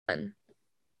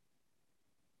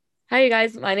Hi, you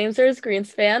guys. My name's Rose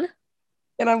Greenspan,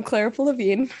 And I'm Claire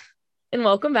Levine. and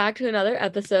welcome back to another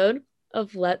episode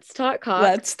of Let's Talk Cock.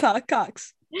 Let's talk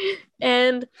cocks.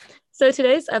 And so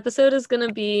today's episode is going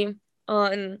to be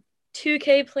on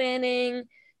 2K planning,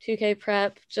 2K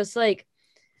prep, just like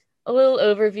a little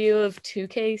overview of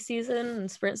 2K season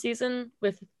and sprint season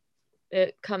with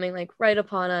it coming like right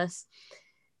upon us.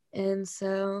 And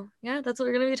so, yeah, that's what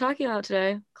we're going to be talking about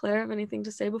today. Claire, have anything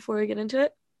to say before we get into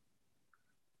it?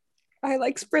 I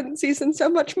like sprint season so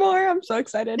much more. I'm so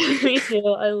excited. Me too.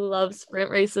 I love sprint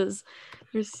races.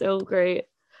 They're so great.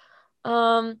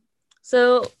 Um,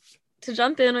 so to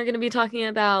jump in, we're going to be talking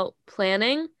about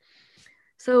planning.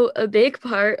 So a big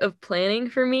part of planning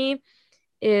for me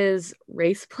is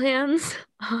race plans.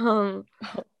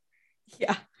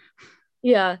 Yeah.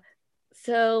 Yeah.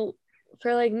 So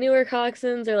for like newer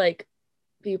coxswains or like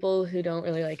people who don't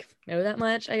really like know that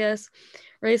much, I guess,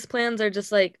 race plans are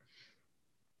just like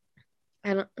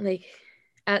I don't like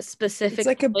at It's specific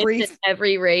like a points in brief,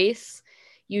 every race,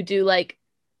 you do like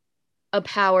a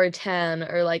power 10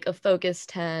 or like a focus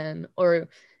 10, or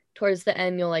towards the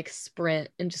end you'll like sprint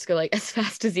and just go like as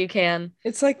fast as you can.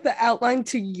 it's like the outline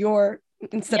to your,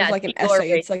 instead of Yeah, like to an your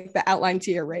essay, race. it's like the outline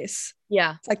to your race.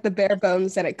 Yeah. It's like the bare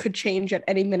bones and it could change at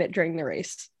any minute during the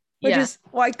race, which Yeah. is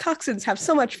why coxswains have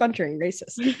so much fun during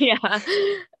races. Yeah.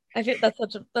 I think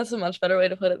that's a much better way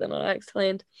to put it than what I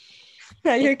explained.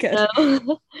 Yeah, And you're good.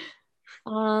 so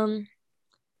um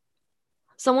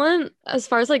someone, as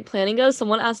far as like planning goes,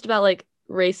 someone asked about like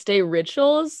race day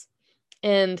rituals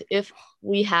and if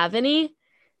we have any.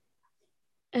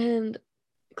 And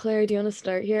Claire, do you want to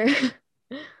start here?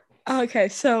 Okay,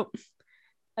 so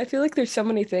I feel like there's so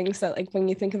many things that like when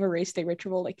you think of a race day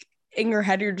ritual, like in your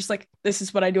head, you're just like, this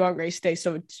is what I do on race day.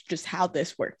 So it's just how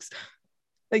this works.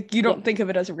 Like you Yeah. don't think of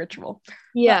it as a ritual. But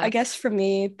Yeah. I guess for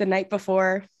me, the night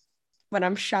before when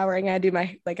I'm showering, I do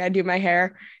my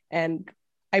hair and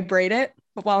I braid it.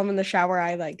 But while I'm in the shower,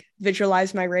 I like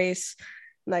visualize my race,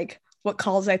 like what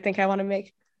calls I think I want to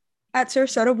make. At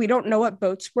Sarasota, we don't know what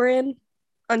boats we're in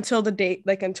until the date,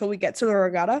 like until we get to the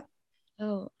regatta.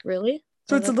 Oh, really?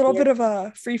 So Oh, it's a that's little weird. bit of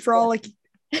a free for all, like,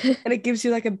 Yeah. and it gives you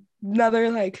like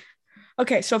another like,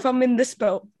 okay, so if I'm in this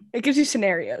boat, it gives you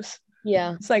scenarios.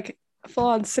 Yeah. It's like a full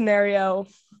on scenario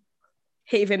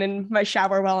haven in my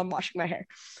shower while I'm washing my hair.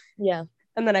 Yeah.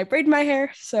 And then I braid my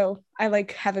hair. So I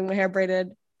like having my hair braided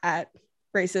at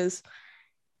races.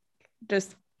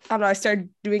 Just, I don't know, I started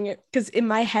doing it because in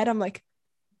my head, I'm like,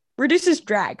 reduces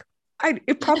drag.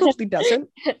 It probably doesn't,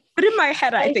 but in my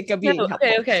head, I think of No, being okay,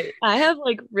 helpful. okay. I have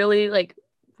like really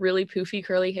poofy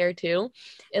curly hair too.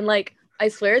 And like I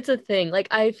swear it's a thing. Like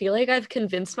I feel like I've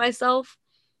convinced myself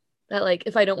that like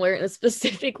if I don't wear it in a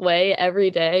specific way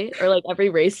every day or like every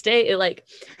race day, it like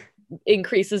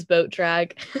increases boat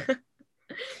drag.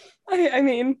 I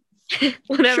mean,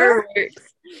 Whatever sure.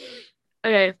 works.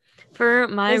 Okay. For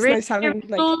my It's race nice day having,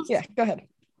 like, rituals, yeah, go ahead.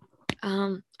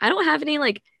 I don't have any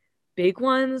like big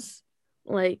ones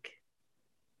like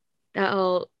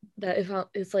that if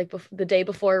it's like the day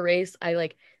before a race, I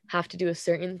like have to do a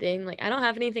certain thing. Like I don't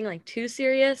have anything like too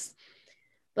serious,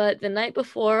 but the night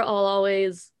before I'll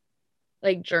always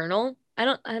like journal. I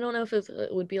don't know if it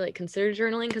would be like considered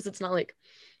journaling because it's not like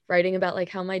writing about like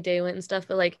how my day went and stuff,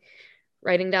 but like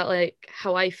writing down like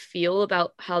how I feel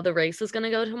about how the race is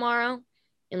gonna go tomorrow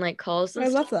and like calls and I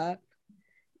stuff love that.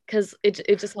 because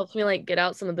it just helps me like get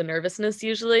out some of the nervousness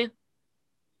usually.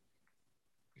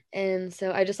 And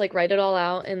so I just like write it all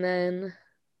out and then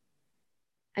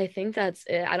I think that's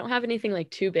it. I don't have anything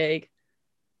like too big.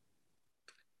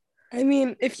 I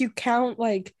mean, if you count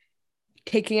like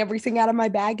taking everything out of my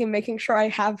bag and making sure I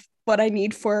have what I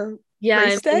need for Yeah, I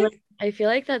race mean, day, like, I feel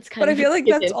like that's but kind I of a feel like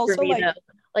that's given for also me like, though.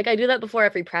 Like I do that before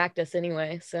every practice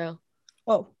anyway, so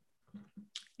oh,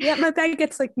 yeah, my bag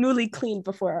gets like newly cleaned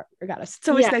before regatta. It's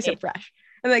always yeah, nice yeah, and fresh.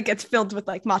 And then it gets filled with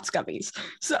like Mott's gummies.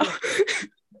 So yeah.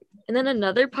 And then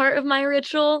another part of my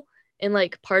ritual and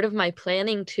like part of my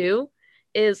planning too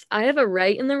is I have a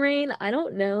Write in the Rain. I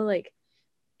don't know like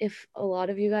if a lot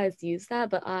of you guys use that,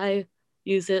 but I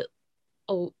use it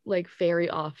like very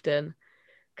often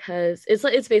because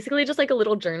it's basically just like a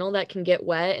little journal that can get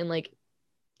wet and like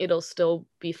it'll still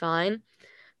be fine.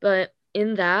 But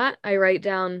in that, I write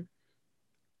down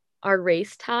our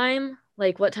race time,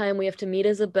 like what time we have to meet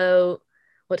as a boat,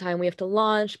 what time we have to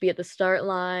launch, be at the start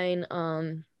line,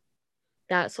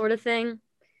 that sort of thing.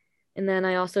 And then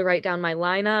I also write down my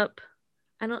lineup.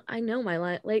 I know my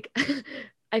line like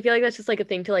I feel like that's just like a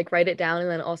thing to like write it down and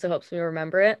then it also helps me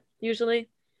remember it usually.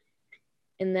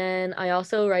 And then I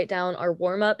also write down our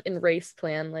warm up and race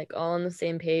plan like all on the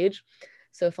same page.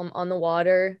 So if I'm on the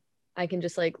water, I can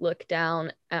just like look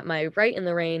down at my right in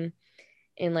the rain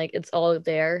and like it's all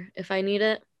there if I need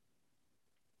it.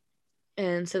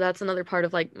 And so that's another part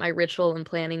of like my ritual and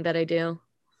planning that I do.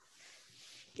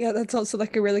 Yeah, that's also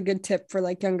like a really good tip for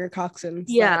like younger coxswains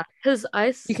Yeah, that because I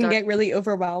you can start. get really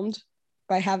overwhelmed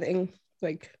by having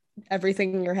like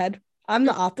everything in your head. I'm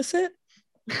the opposite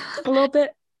a little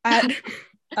bit at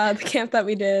the camp that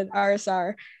we did,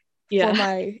 RSR, for Yeah.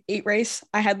 my 8 race.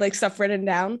 I had like stuff written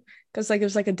down because like it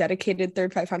was like a dedicated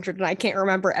third 500 and I can't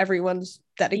remember everyone's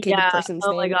dedicated Yeah. person's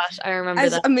Oh my name. gosh, I remember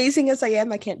As that. amazing as I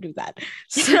am, I can't do that.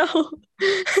 So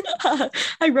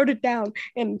I wrote it down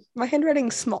and my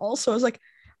handwriting's small. So I was like,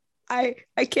 I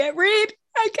can't read.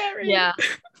 I can't read. Yeah.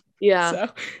 Yeah. So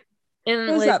it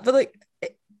And was like, that. But like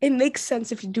it makes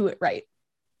sense if you do it right. I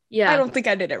yeah. don't think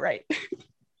I did it right.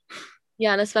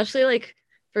 Yeah. And especially like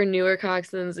for newer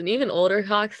coxswains and even older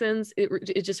coxswains,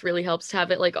 it just really helps to have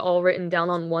it like all written down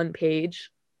on one page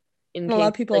in And a lot case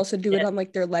of people like, also do it yeah. on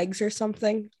like their legs or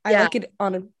something. Yeah.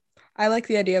 I like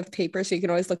the idea of paper so you can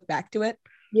always look back to it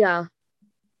Yeah.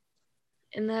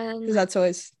 And because then,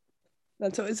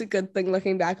 that's always a good thing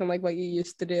looking back on like what you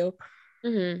used to do.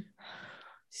 mhm.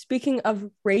 Speaking of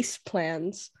race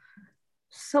plans,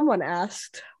 someone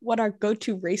asked what our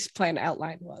go-to race plan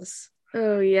outline was.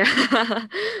 Oh yeah.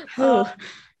 Oh,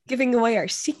 giving away our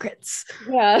secrets.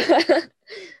 Yeah.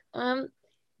 Um,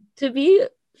 to be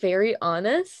very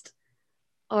honest,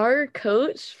 our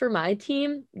coach for my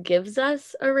team gives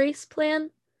us a race plan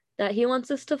that he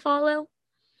wants us to follow.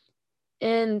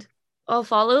 And I'll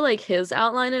follow like his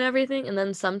outline and everything. And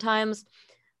then sometimes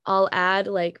I'll add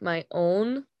like my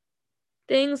own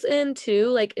things in too.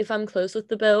 Like if I'm close with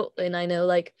the boat and I know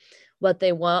like what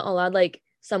they want, I'll add like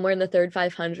somewhere in the third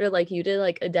 500, like you did,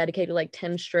 like a dedicated like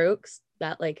 10 strokes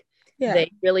that like Yeah.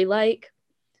 they really like.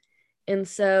 And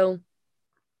so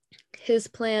his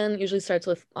plan usually starts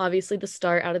with obviously the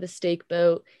start out of the stake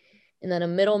boat and then a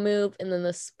middle move and then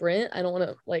the sprint. I don't want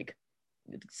to like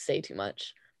say too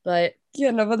much, but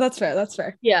Yeah, no, but that's fair. That's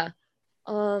fair. yeah.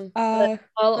 But I'll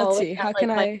Let's always see. have like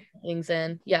my things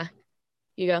in. Yeah,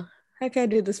 you go. How can I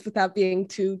do this without being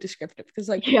too descriptive? Because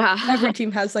like Yeah. every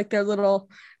team has like their Yeah.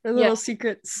 little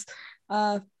secrets.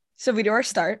 So we do our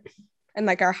start and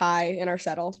like our high and our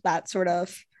settle, that sort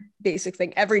of basic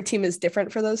thing. Every team is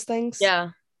different for those things. Yeah.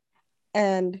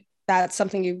 And that's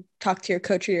something you talk to your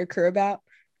coach or your crew about.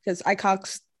 Because I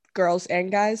cox girls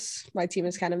and guys. My team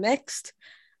is kind of mixed.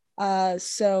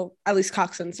 So at least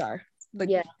coxswains are. Like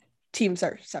Yeah. teams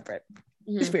are separate.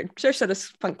 It's Mhm. weird. They're sort of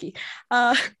funky.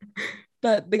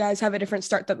 But the guys have a different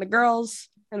start than the girls,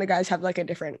 and the guys have like a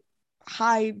different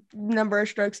high number of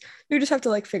strokes. You just have to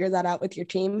like figure that out with your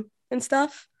team and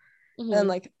stuff. And then Mhm.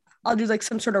 like I'll do like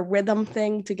some sort of rhythm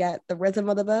thing to get the rhythm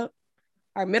of the boat.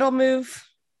 Our middle move,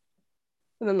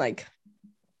 and then like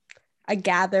I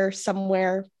gather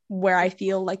somewhere where I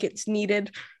feel like it's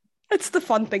needed. That's the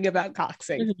fun thing about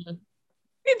coxing. Mhm.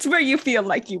 It's where you feel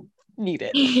like you need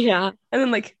it. Yeah. And then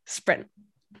like sprint.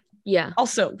 Yeah.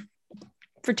 Also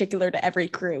particular to every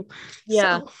crew.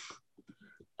 Yeah.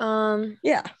 So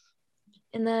Yeah.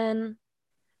 And then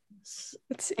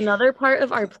let's see. another part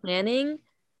of our planning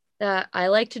that I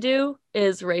like to do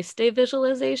is race day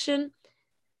visualization.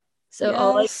 So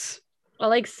Yes. I'll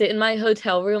like sit in my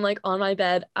hotel room, like on my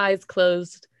bed, eyes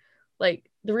closed. Like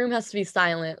the room has to be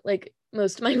silent. Like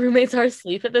most of my roommates are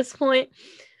asleep at this point,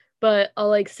 but I'll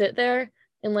like sit there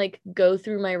and like go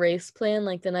through my race plan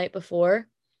like the night before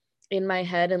in my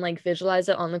head and like visualize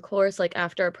it on the course, like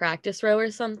after a practice row or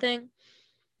something.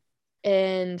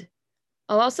 And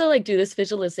I'll also like do this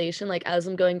visualization like as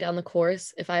I'm going down the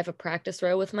course if I have a practice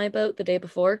row with my boat the day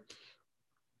before.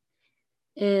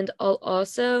 And I'll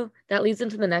also, that leads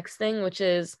into the next thing, which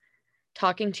is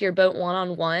talking to your boat one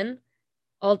on one.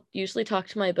 I'll usually talk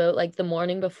to my boat like the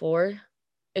morning before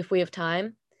if we have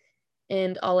time.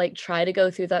 And I'll like try to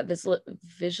go through that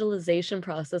visualization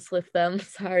process with them.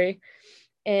 Sorry.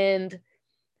 And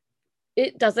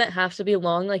it doesn't have to be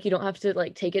long. Like you don't have to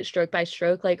like take it stroke by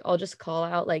stroke. Like I'll just call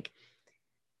out like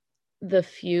the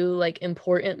few like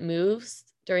important moves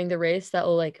during the race that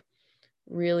will like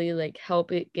really like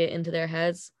help it get into their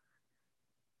heads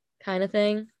kind of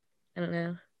thing. I don't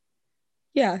know.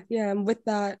 Yeah. And with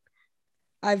that,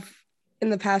 I've in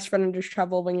the past run into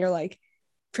trouble when you're like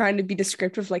trying to be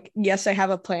descriptive, like, yes, I have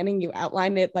a planning, you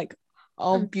outline it like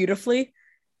all beautifully,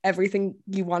 everything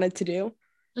you wanted to do.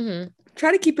 Mm-hmm.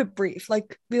 Try to keep it brief.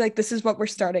 Like be like, this is what we're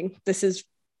starting. This is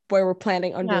where we're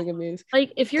planning on Yeah. doing a move.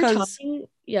 Like if you're Because talking,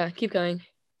 yeah, keep going.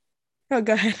 oh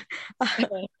go ahead.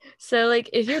 Okay. So like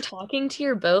if you're talking to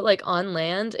your boat like on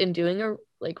land and doing a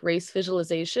like race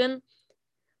visualization,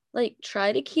 like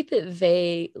try to keep it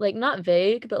vague, like not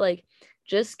vague, but like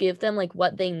just give them like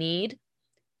what they need,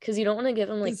 because you don't want to give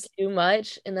them like 'Cause, too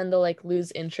much and then they'll like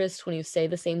lose interest when you say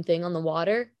the same thing on the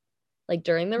water, like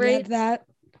during the yeah, race. that.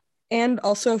 And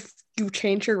also, if you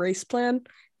change your race plan,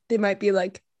 they might be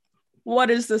like, what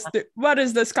is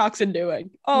this coxswain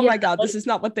doing? Oh Yeah, my God, like this is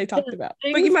not what they talked 'cause about.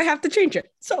 But you things, might have to change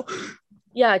it. So,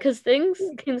 yeah, because things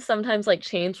can sometimes like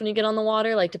change when you get on the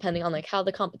water, like depending on like how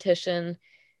the competition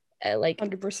like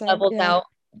 100%. levels Yeah. out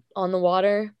on the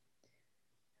water,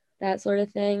 that sort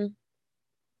of thing.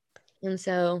 And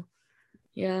so,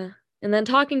 yeah. And then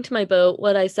talking to my boat,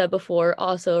 what I said before,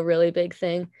 also a really big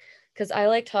thing, because I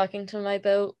like talking to my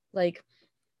boat like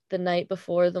the night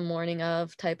before, the morning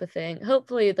of type of thing.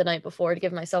 Hopefully the night before to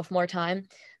give myself more time.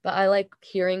 But I like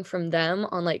hearing from them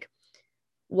on like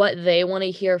what they want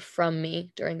to hear from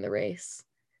me during the race.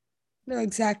 No,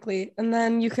 exactly. And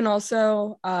then you can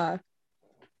also,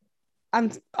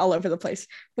 I'm all over the place.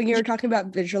 When you were talking about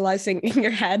visualizing in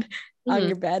your head on Mhm.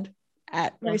 your bed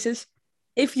at Yeah. races,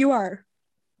 if you are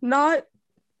not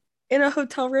in a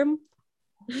hotel room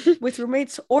with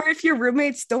roommates, or if your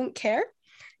roommates don't care,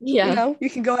 Yeah. you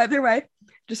can go either way.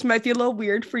 Just might be a little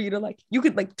weird for you to like, you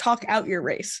could like talk out your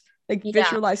race, like Yeah.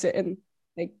 visualize it and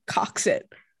like cox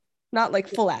it, not like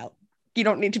full out. You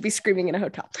don't need to be screaming in a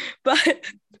hotel, but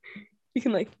you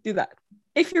can like do that.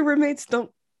 If your roommates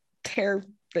don't care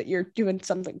that you're doing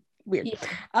something weird, Yeah.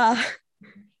 uh,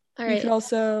 All you right. can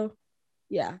also,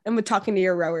 yeah, and with talking to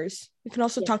your rowers, you can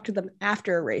also Yeah. talk to them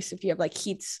after a race if you have like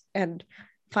heats and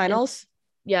And finals.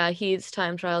 yeah, heats,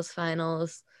 time trials,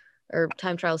 finals, or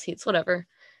time trials, heats, whatever.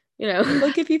 You know.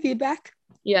 They'll give you feedback.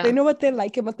 They Yeah, know what they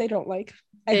like and what they don't like.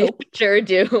 I they hope. sure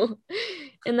do.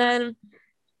 And then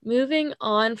moving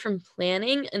on from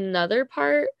planning, another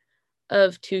part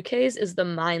of 2Ks is the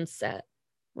mindset,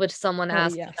 which someone Oh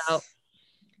asked about. yes.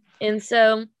 And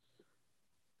so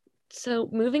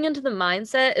moving into the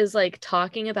mindset is like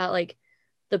talking about like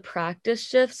the practice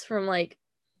shifts from like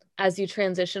as you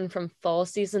transition from fall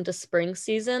season to spring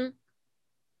season,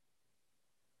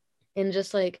 and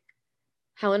just like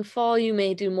how in fall you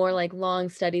may do more like long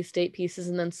steady state pieces,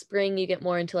 and then spring you get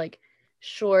more into like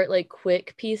short like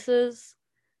quick pieces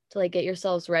to like get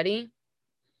yourselves ready.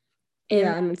 And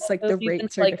Yeah, and it's like also the leads into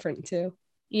rates are like, different too.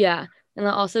 yeah, and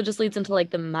that also just leads into like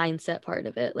the mindset part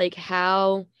of it. Like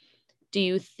how do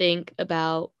you think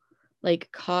about like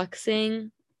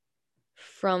coxing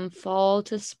from fall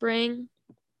to spring,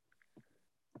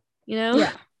 you know?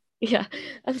 Yeah. Yeah.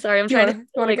 I'm sorry, I'm Do trying to you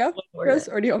want to like go, word it. Rose,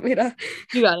 or do you want me to?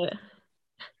 You got it.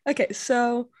 Okay,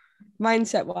 so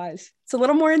mindset wise, it's a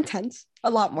little more intense, a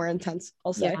lot more intense,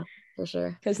 I'll say, Yeah, for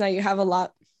sure. because now you have a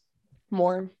lot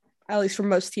more. At least for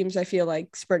most teams, I feel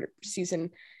like sprint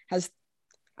season has.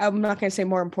 I'm not gonna say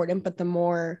more important, but the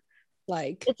more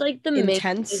like It's like the main season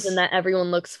intense. that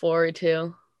everyone looks forward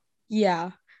to.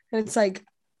 Yeah, and it's like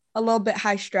a little bit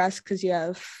high stress because you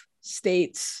have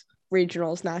states,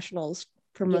 regionals, nationals.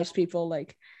 For Yeah. most people,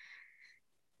 like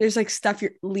there's like stuff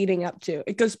you're leading up to.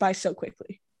 It goes by so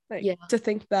quickly. Like Yeah. to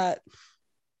think that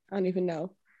I don't even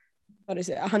know what is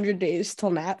it, 100 days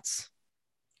till Nats.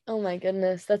 Oh my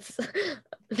goodness. That's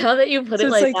now that you put So it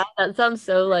it's like like that sounds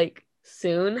so like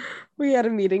soon. we had a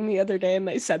meeting the other day and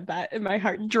they said that and my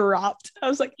heart dropped. I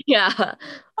was like, Yeah. oh,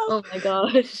 Oh my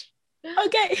gosh.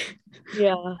 okay,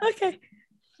 Yeah. okay.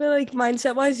 But like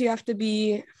mindset wise, you have to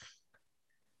be.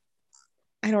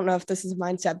 I don't know if this is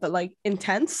mindset, but like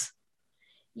intense. Is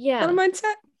that a Yeah.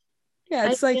 mindset? Yeah,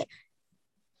 I it's feel, like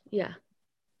yeah.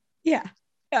 yeah,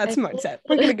 yeah, I it's a feel mindset.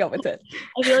 We're gonna like go with it.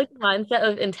 I feel like the mindset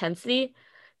of intensity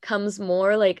comes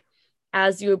more like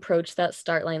as you approach that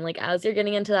start line, like as you're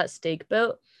getting into that stake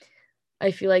boat,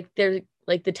 I feel like there's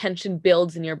like the tension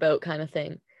builds in your boat kind of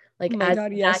thing. Like Oh my as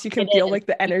god, you yes, you can activate it feel and like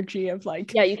the energy of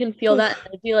like, yeah, you can feel yeah, that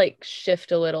energy like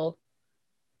shift a little.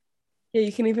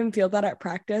 you can even feel that at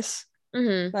practice.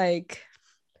 Hmm. Like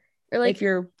Or if like,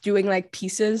 you're doing like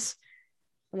pieces,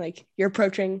 and like you're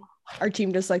approaching our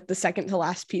team does like the second to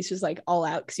last piece is like all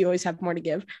out because you always have more to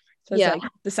give. So it's yeah, like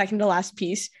the second to last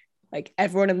piece, like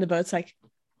everyone in the boat's like,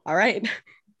 all right,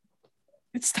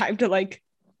 it's time to like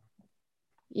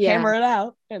yeah, hammer it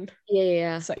out. And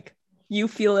yeah. it's like you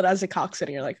feel it as a coxswain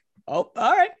and you're like, oh,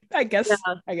 all right, Yeah.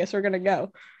 I guess we're gonna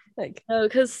go. Like, No,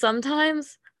 because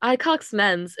sometimes I cox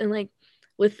men's and like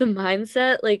with the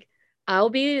mindset, like I'll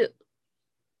be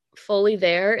fully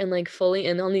there and like fully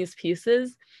in on these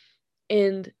pieces.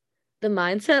 And the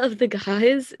mindset of the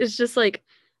guys is just like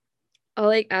I'll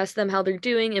like ask them how they're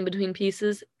doing in between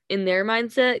pieces. In their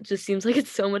mindset, just seems like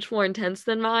it's so much more intense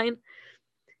than mine.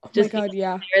 oh my Just because god,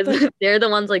 yeah. they're the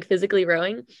ones like physically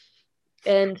rowing.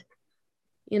 And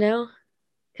you know,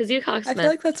 because you I feel coxmen.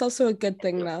 like that's also a good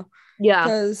thing though, Yeah,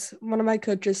 because one of my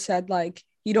coaches said like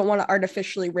you don't want to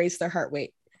artificially raise their heart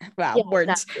rate. Wow, yeah,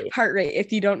 words, exactly. heart rate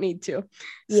if you don't need to.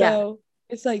 Yeah, So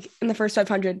it's like in the first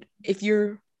 500, if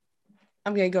you're,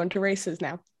 I'm gonna go into races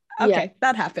now. yeah, Okay,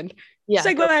 that happened. yeah.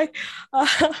 Go. Segue.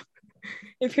 Uh,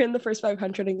 if you're in the first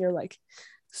 500 and you're like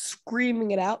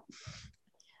screaming it out,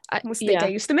 mistake I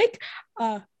Yeah. used to make.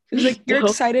 It's like you're No.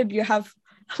 excited, you have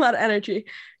a lot of energy,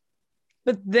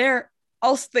 but they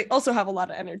also have a lot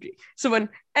of energy. So when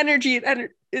energy and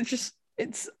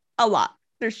it's a lot.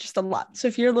 There's just a lot. So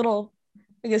if you're a little,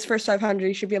 I guess first 500,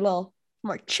 you should be a little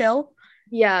more chill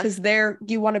Yeah. because there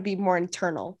you want to be more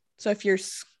internal. So if you're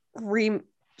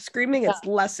screaming, Yeah. it's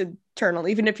less internal,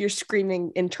 even if you're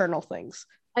screaming internal things.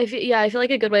 I feel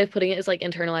like a good way of putting it is like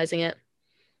internalizing it.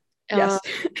 Um, Yes,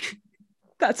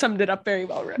 that summed it up very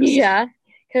well, Rose. yeah,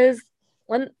 because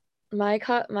when my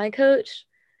coach,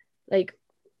 like,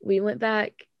 we went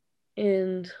back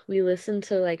and we listened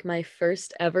to like my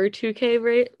first ever 2K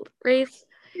race.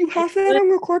 You have that on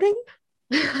recording?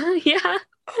 Yeah.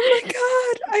 Oh my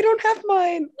god, I don't have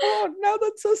mine. Oh, now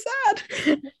that's so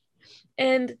sad.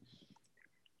 And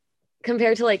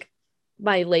compared to like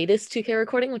my latest 2K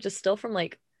recording, which is still from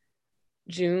like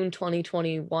June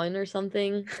 2021 or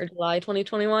something, or July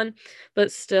 2021,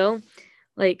 but still,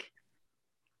 like,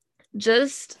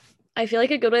 just I feel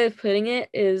like a good way of putting it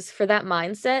is for that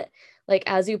mindset, like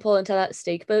as you pull into that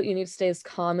stake boat, you need to stay as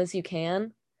calm as you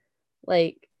can.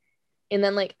 Like, and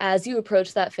then like as you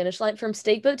approach that finish line, from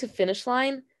stake boat to finish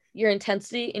line, your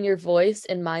intensity in your voice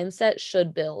and mindset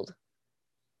should build.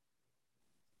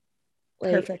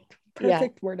 Like, Perfect. yeah,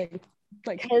 Perfect wording.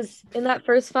 Like, because in that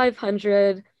first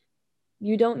 500,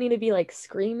 you don't need to be like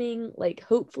screaming. Like,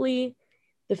 hopefully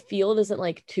the field isn't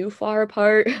like too far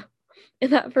apart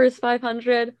in that first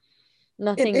 500. and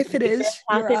Nothing if it major is,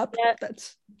 you're happened up. yet.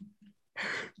 That's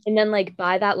And then like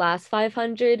by that last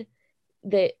 500,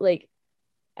 they like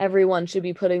everyone should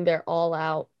be putting their all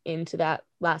out into that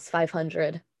last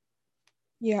 500.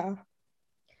 yeah.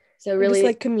 So And just really,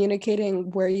 like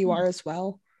communicating where you are as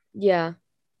well. yeah.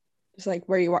 Just like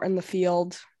where you are in the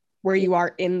field, where Yeah. you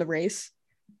are in the race.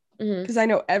 Hmm. Because I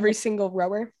know every single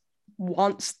rower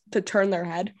wants to turn their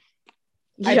head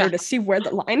Yeah. either to see where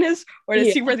the line is or to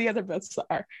Yeah. see where the other boats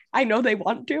are. I know they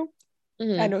want to. I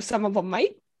Hmm. know some of them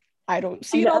might. I don't I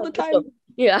see it all know. the time,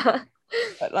 Yeah.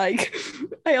 but like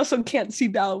I also can't see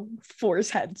down four's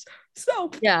heads.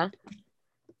 So Yeah.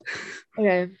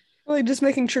 Okay. really just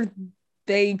making sure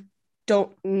they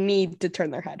don't need to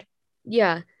turn their head.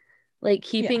 Yeah. Like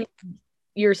Yeah. keeping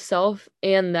yourself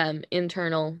and them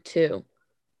internal too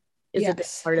is a big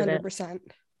Yes, part of it. 100%.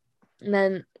 And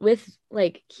then with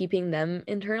like keeping them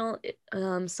internal,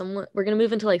 someone we're gonna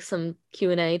move into like some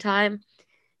Q&A time.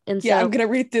 And Yeah, so I'm gonna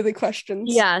read through the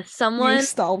questions. yeah, You someone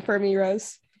stall for me,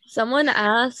 Rose. someone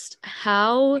asked,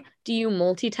 how do you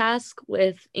multitask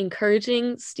with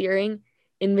encouraging, steering,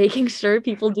 and making sure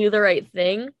people do the right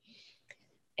thing?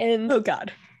 And Oh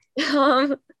God.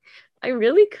 um I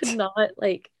really could not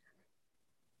like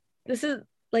this is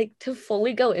like to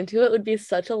fully go into it would be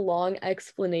such a long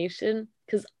explanation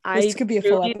because This I could be a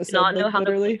full truly do episode, not know like how to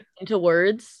put it literally. into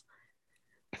words.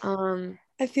 Um,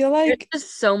 I feel there's like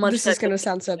just so much this is that goes gonna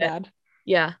sound so into it. bad.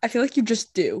 Yeah. I feel like you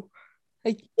just do.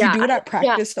 Like you Yeah. do it at Yeah.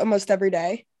 practice almost every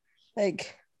day.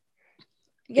 Like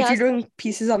if Yeah. you're doing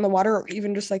pieces on the water or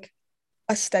even just like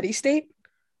a steady state,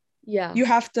 Yeah. you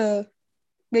have to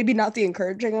maybe not the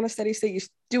encouraging on a steady state. You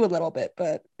do a little bit,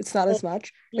 but it's not as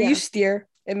much. But you Yeah. steer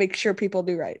and make sure people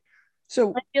do right.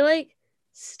 So I feel like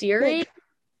steering, like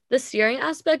the steering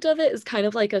aspect of it is kind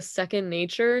of like a second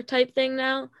nature type thing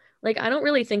now. Like I don't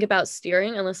really think about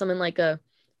steering unless I'm in like a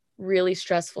really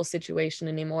stressful situation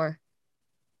anymore.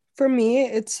 for me,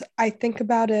 it's I think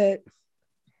about it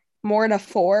more in a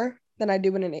four than I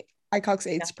do in an eight. ICOX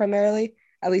Yeah. eights primarily,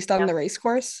 at least on Yeah. the race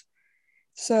course.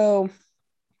 So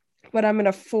when I'm in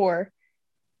a four,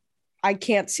 I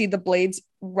can't see the blades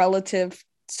relative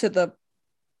to the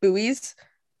buoys.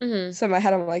 Hmm. So in my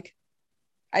head, I'm like,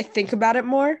 I think about it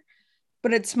more,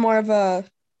 but it's more of a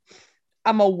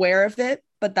I'm aware of it,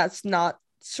 but that's not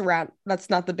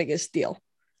the biggest deal.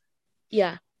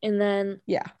 Yeah. And then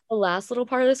Yeah. the last little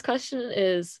part of this question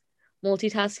is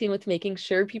multitasking with making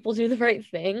sure people do the right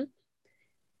thing.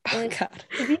 Oh And God.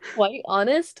 to be quite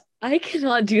honest, I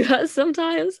cannot do that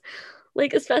sometimes.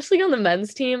 Like, especially on the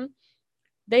men's team,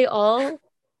 they all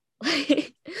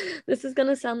like this is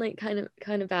gonna sound like kind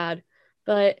of bad,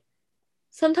 but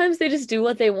sometimes they just do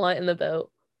what they want in the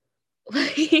boat.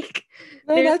 Like,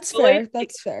 No, there's that's no way to fair. like,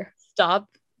 That's fair. stop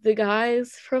the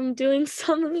guys from doing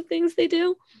some of the things they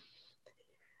do.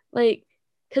 Like,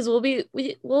 because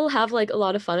we'll have like a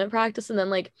lot of fun at practice, and then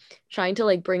like trying to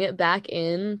like bring it back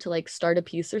in to like start a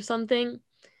piece or something.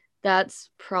 That's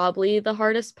probably the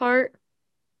hardest part,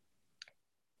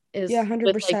 Yeah, is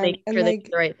with like 100%. making And sure they do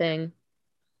like the right thing.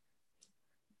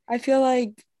 I feel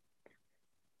like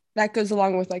that goes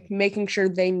along with like making sure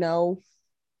they know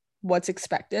what's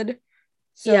expected.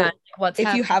 Yeah, So what's if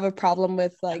you happening. have a problem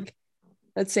with like,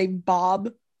 let's say Bob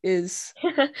is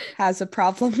has a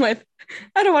problem with,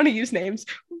 I don't want to use names.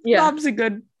 Yeah. Bob's a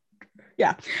good,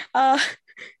 yeah. Uh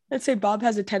let's say Bob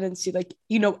has a tendency, like,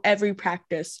 every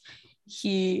practice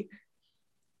he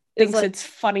Is thinks like, it's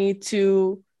funny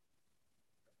to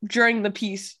during the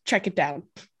piece check it down.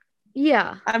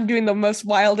 yeah. I'm doing the most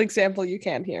wild example you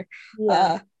can here. Yeah.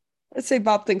 Uh let's say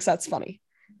Bob thinks that's funny.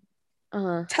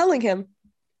 Uh, Telling him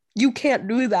you can't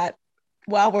do that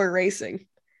while we're racing,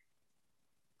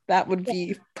 that would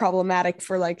be problematic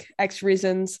for like X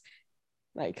reasons,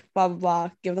 like blah blah blah.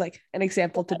 Give like an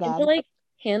example to and to Bob. like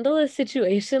handle a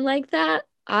situation like that,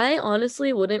 I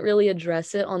honestly wouldn't really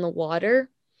address it on the water,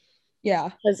 Yeah,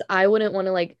 because I wouldn't want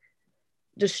to like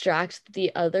distract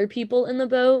the other people in the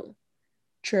boat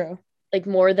true. like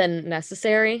more than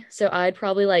necessary. So I'd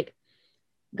probably like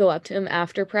go up to him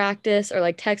after practice or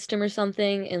like text him or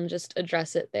something and just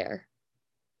address it there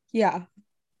Yeah,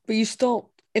 but you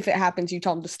still, if it happens, you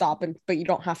tell him to stop, and but you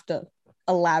don't have to yeah.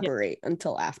 elaborate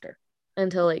until after.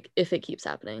 Until like if it keeps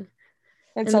happening.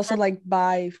 It's And also then like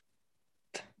by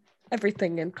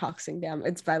everything in coxing dam,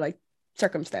 it's by like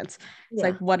circumstance. It's yeah.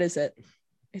 like, what is it?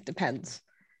 It depends.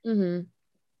 Mm-hmm.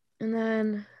 And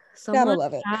then Gotta someone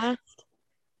love it. asked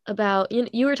about,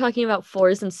 you were talking about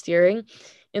fours and steering.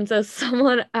 And so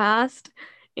someone asked,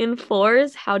 in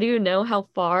fours, how do you know how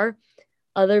far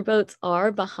other boats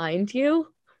are behind you?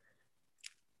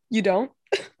 You don't?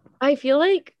 I feel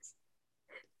like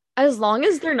as long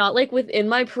as they're not like within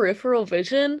my peripheral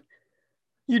vision,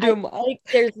 You I do feel them well. like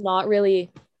there's not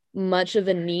really much of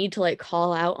a need to like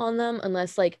call out on them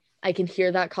unless like I can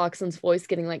hear that coxswain's voice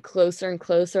getting like closer and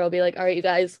closer. I'll be like, all right, you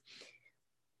guys,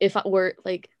 if I were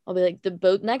like, I'll be like, the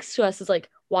boat next to us is like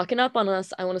walking up on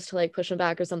us. I want us to like push them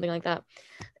back or something like that.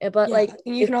 But Yeah, like,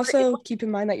 and you if can we're in, also keep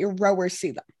in mind that your rowers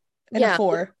see them. In a yeah,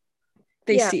 four,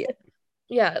 they yeah, see it.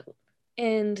 yeah.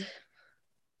 And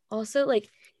also like,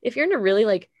 if you're in a really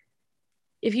like,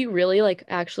 if you really like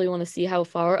actually want to see how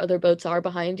far other boats are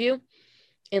behind you,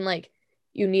 and like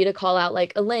you need to call out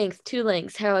like a length, two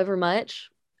lengths, however much,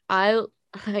 I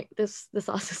like this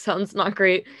also sounds not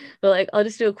great, but like I'll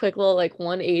just do a quick little like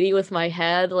 180 with my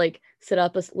head, like sit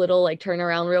up a little, like turn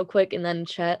around real quick and then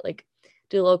check, like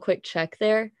do a little quick check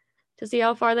there to see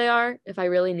how far they are if I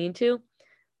really need to.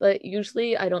 But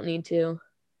usually I don't need to.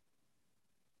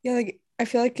 Yeah, like I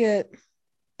feel like it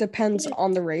depends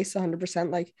on the race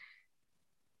 100%. Like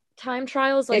Time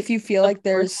trials, if like you feel of like course I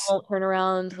there's, won't turn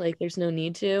around, like there's no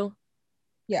need to.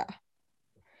 yeah,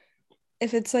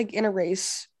 if it's like in a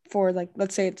race for like,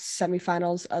 let's say it's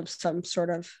semifinals of some sort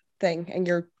of thing and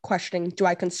you're questioning, do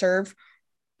I conserve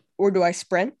or do I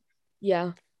sprint?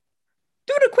 Yeah.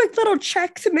 Doing a quick little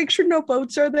check to make sure no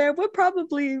boats are there would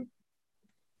probably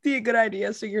be a good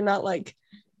idea. So you're not like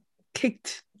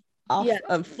kicked Yeah. off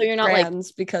of So you're not like,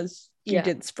 grands because you yeah.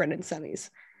 did sprint in semis.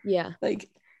 Yeah. Like,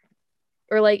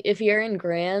 Or like if you're in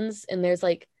grands and there's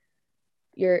like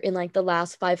you're in like the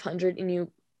last 500 and you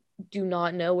do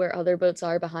not know where other boats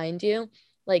are behind you,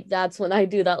 like that's when I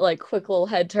do that like quick little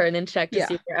head turn and check to yeah,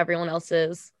 see where everyone else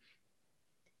is.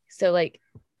 So like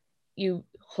you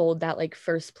hold that like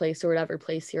first place or whatever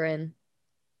place you're in.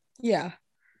 yeah,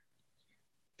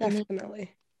 And then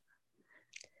definitely.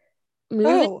 moving,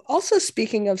 Oh, also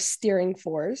speaking of steering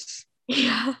fours,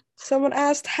 yeah. someone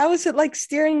asked, how is it like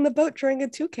steering the boat during a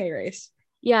 2K race?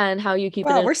 Yeah, and how you keep it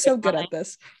Wow, in a we're straight so good line. at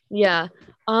this. Yeah.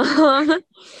 Um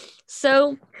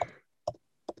so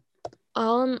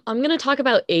I'm gonna talk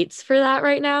about eights for that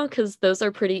right now because those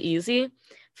are pretty easy.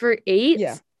 For Yeah.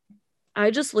 eights,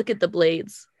 I just look at the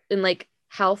blades and like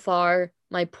how far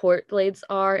my port blades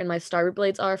are and my starboard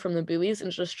blades are from the buoys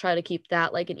and just try to keep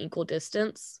that like an equal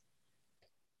distance.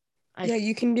 I Yeah,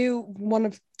 you can do one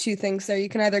of two things there. You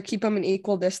can either keep them in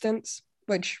equal distance,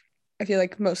 which I feel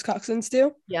like most coxswains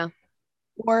do, yeah.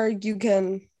 or you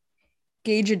can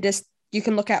gauge a you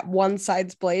can look at one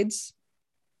side's blades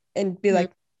and be Mhm.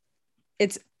 like,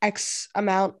 it's X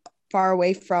amount far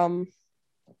away from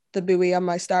the buoy on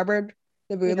my starboard,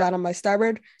 the buoy Yeah. line on my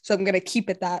starboard. So I'm gonna keep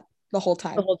it that the whole The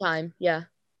time. whole time. Yeah.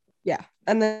 Yeah.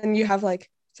 And then you have like,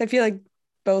 so I feel like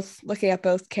both looking at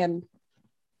both can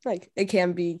like it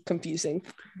can be confusing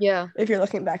Yeah. if you're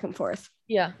looking back and forth.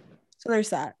 Yeah. So there's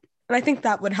that. And I think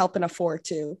that would help in a four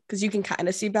too, because you can kind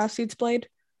of see Bathseat's blade.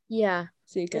 Yeah.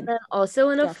 so you And can then also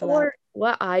in a go for that. 4,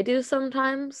 what I do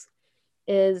sometimes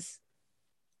is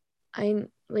I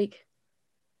like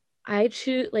I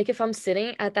choose like if I'm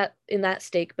sitting at that in that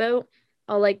stake boat,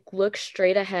 I'll like look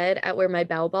straight ahead at where my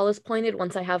bow ball is pointed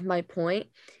once I have my point,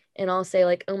 and I'll say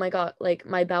like, "Oh my God, like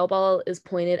my bow ball is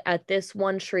pointed at this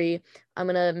one tree. I'm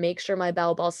gonna make sure my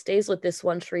bow ball stays with this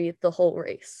one tree the whole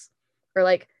race." Or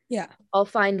like Yeah. I'll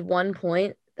find one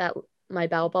point that my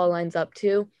bow ball lines up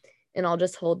to, and I'll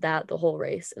just hold that the whole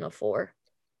race in a 4.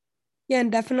 Yeah,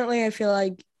 and definitely I feel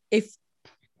like if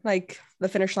like the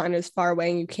finish line is far away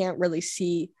and you can't really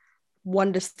see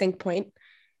one distinct point,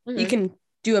 you Hmm. can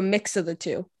do a mix of the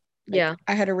two. Like Yeah.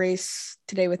 I had a race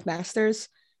today with Masters,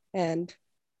 and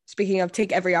speaking of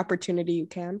take every opportunity you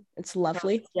can, it's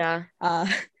lovely. Yeah. Uh,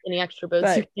 Any extra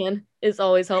boats you but can is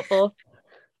always helpful.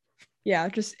 yeah,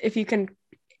 just if you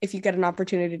get an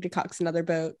opportunity to cox another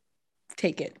boat,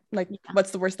 take it. Like, Yeah.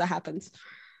 what's the worst that happens?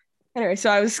 Anyway, so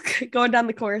I was going down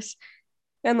the course,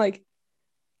 and like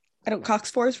I don't cox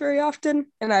fours very often,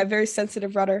 and I have very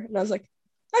sensitive rudder, and I was like,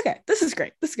 okay, this is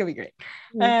great. This is gonna be great.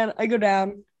 Mhm. And I go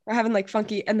down, we're having like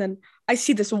funky, and then I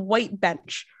see this white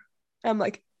bench. I'm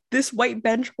like, this white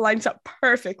bench lines up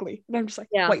perfectly, and I'm just like,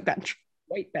 Yeah. white bench,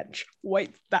 white bench,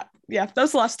 white that. Yeah, that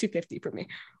was the last 250 for me.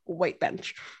 White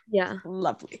bench, Yeah.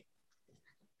 lovely.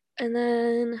 And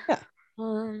then Yeah.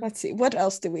 um Let's see. What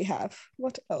else do we have?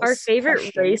 What our else?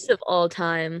 favorite race Questions. of all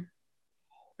time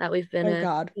that we've been Oh in.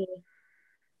 God.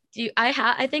 Do you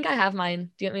I think I have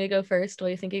mine. Do you want me to go first? What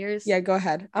do you think of yours? Yeah, go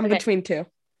ahead. I'm Okay. between two.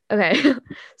 Okay.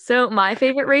 So my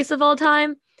favorite race of all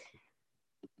time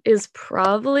is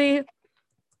probably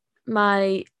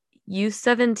my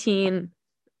U17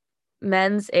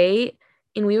 men's 8,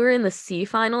 and we were in the C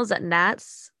finals at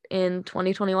Nats in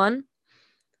 2021.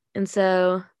 And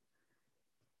so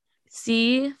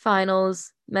C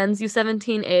finals, men's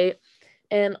U17 8,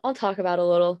 and I'll talk about a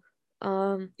little.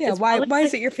 Yeah, It's why probably why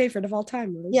is it your favorite of all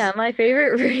time, yeah, Rose? my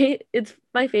favorite rate. It's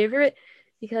my favorite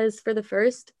because for the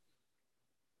first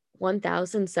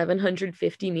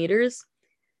 1,750 meters,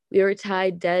 we were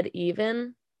tied dead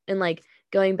even and like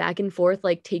going back and forth,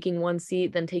 like taking one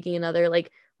seat, then taking another,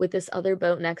 like with this other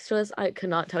boat next to us. I could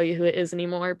not tell you who it is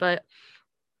anymore, but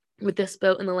with this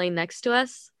boat in the lane next to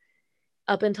us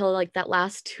up until like that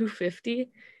last 250.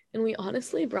 And we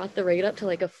honestly brought the rate up to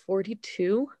like a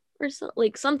 42 or so,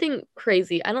 like something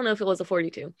crazy. I don't know if it was a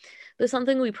 42, but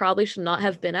something we probably should not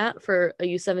have been at for a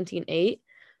U17 8.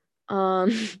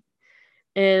 Um,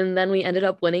 and then we ended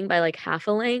up winning by like half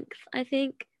a length, I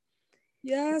think.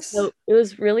 Yes. So it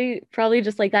was really probably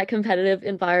just like that competitive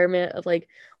environment of like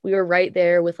we were right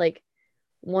there with like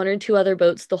one or two other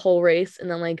boats the whole race, and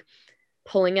then like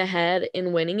pulling ahead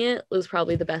and winning it was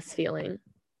probably the best feeling.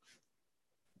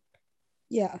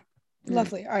 Yeah. Mm.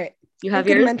 Lovely. All right. You I'm have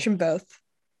gonna yours? mention both.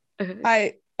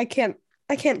 Okay.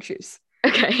 I can't choose.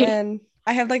 Okay. And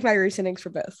I have like my reasonings for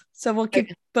both. So we'll keep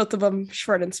Okay. both of them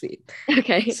short and sweet.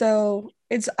 Okay. So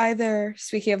it's either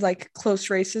speaking of like close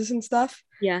races and stuff,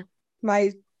 Yeah.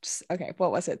 my okay,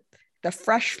 what was it? The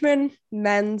freshman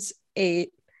men's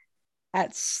 8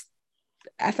 at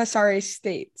FSRA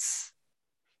States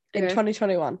in Okay.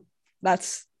 2021.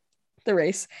 That's the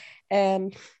race.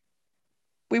 And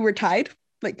we were tied.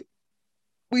 Like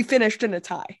we finished in a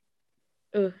tie,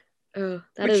 Oh, oh,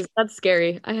 which that's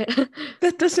scary. I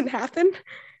that doesn't happen.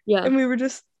 yeah. And we were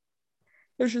just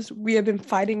there's just we have been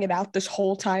fighting it out this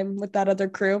whole time with that other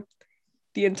crew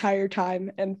the entire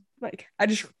time. And like I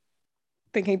just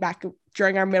thinking back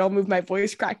during our middle move, my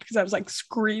voice cracked because I was like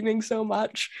screaming so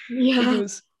much. Like Yeah.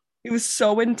 it was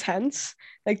so intense.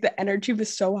 Like the energy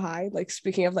was so high. Like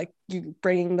speaking of like you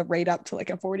bringing the rate up to like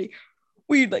a 40,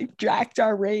 we like jacked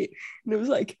our rate and it was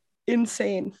like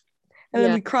insane. And then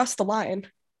Yeah. we crossed the line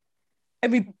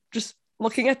and we just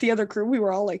looking at the other crew, we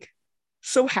were all like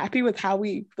so happy with how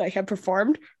we like had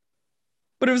performed.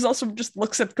 But it was also just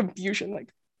looks of confusion. Like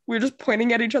we were just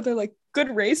pointing at each other like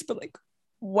good race, but like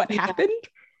what Yeah. happened?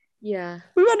 Yeah.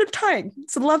 We wound up tying.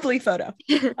 It's a lovely photo.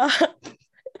 Uh,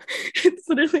 it's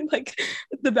literally like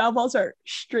the bow balls are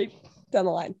straight down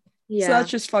the line. So Yeah. that's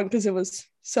just fun because it was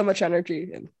so much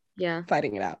energy and Yeah.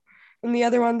 fighting it out. And the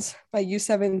other ones, my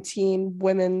U17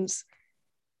 women's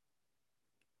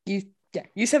U yeah,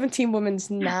 U17 women's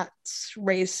Nats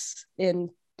race in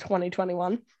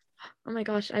 2021. Oh my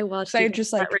gosh, I watched So you I guys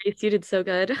just that like, race. You did so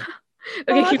good. Okay,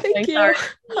 oh, keep going. thank you. Sorry.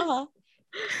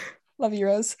 Love you,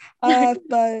 Rose.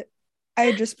 But I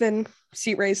had just been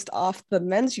seat raced off the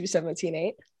men's U17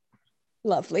 8.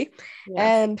 Lovely. Yeah.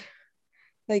 And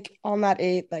like on that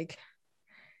 8, like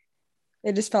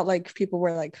it just felt like people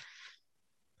were like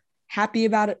happy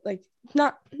about it. Like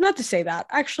not to say that.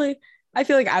 Actually, I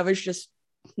feel like I was just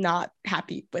not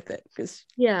happy with it because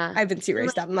Yeah. I've been sea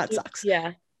raced out and that sucks.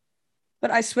 Yeah.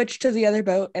 But I switched to the other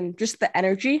boat and just the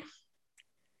energy.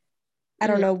 I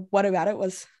don't know what about it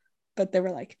was, but they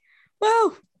were like,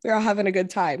 "Whoa, we're all having a good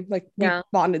time." Like we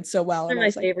bonded so well. They're and my I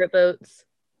was favorite boats.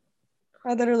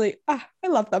 I literally, I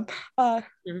love them. And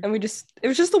it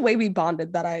was just the way we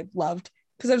bonded that I loved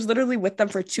because I was literally with them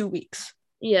for 2 weeks.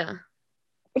 Yeah.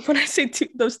 When I say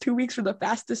those 2 weeks were the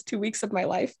fastest 2 weeks of my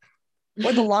life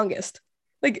or the longest.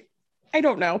 Like, I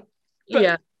don't know.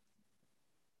 But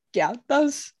yeah,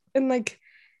 those, and like,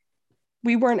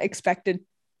 we weren't expected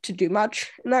to do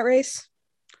much in that race.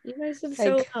 You guys did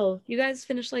so well. You guys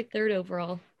finished like 3rd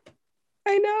overall.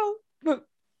 I know, but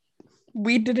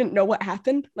we didn't know what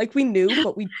happened. Like we knew,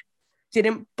 but we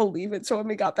didn't believe it. So when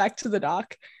we got back to the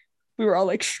dock, we were all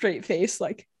like straight faced,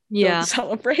 like don't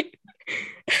celebrate.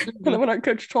 And then when our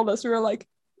coach told us, we were like,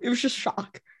 it was just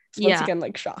shock. So once again,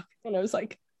 like shock. And I was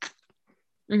like,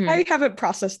 I haven't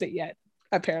processed it yet,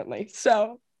 apparently.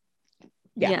 So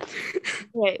yeah.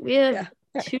 Right. We have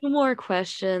 2 more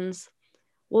questions.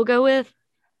 We'll go with,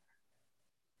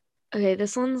 okay,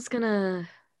 this one's gonna,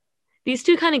 these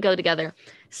 2 kind of go together.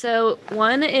 So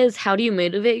one is, how do you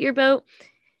motivate your boat?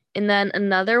 And then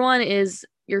another one is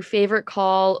your favorite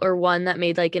call or one that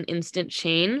made like an instant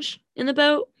change in the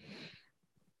boat.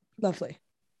 Lovely.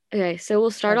 Okay, so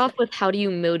we'll start off with, how do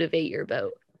you motivate your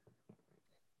boat?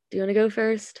 Do you want to go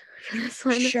first for this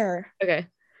one? Sure. Okay.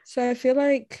 So I feel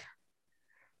like,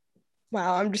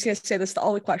 wow, I'm just gonna say this to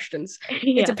all the questions.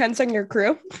 It depends on your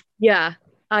crew. Yeah.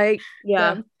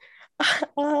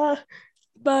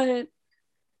 But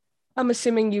I'm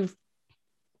assuming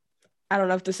I don't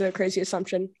know if this is a crazy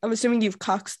assumption. I'm assuming you've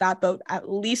coxed that boat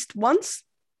at least once.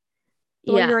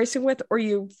 The one you're racing with, or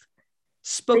you've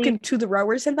spoken to the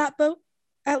rowers in that boat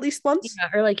at least once. Yeah,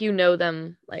 or like you know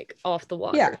them like off the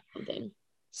water or something.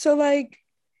 So like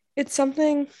it's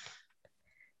something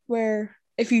where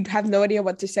if you have no idea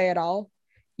what to say at all,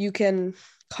 you can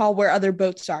call where other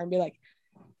boats are and be like,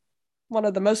 one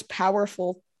of the most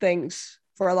powerful things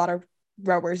for a lot of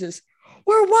rowers is,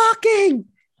 we're walking.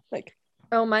 Like,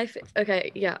 oh,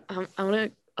 okay, yeah.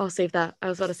 I'll save that. I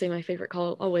was about to say my favorite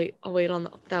call. I'll wait on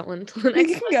that one till the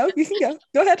next. You can go.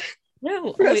 Go ahead.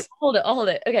 No, wait, hold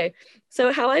it. Okay,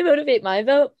 so how I motivate my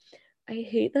boat. I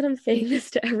hate that I'm saying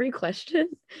this to every question,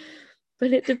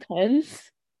 but it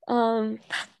depends.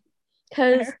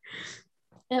 Because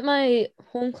at my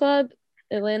home club,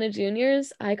 Atlanta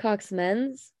Juniors, I cox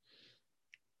men's,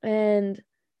 and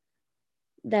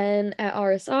then at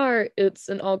RSR, it's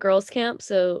an all-girls camp,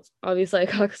 so obviously I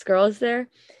cox girls there.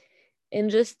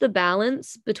 And just the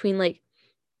balance between like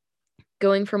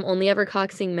going from only ever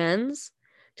coxing men's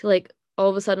to like all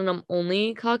of a sudden I'm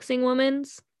only coxing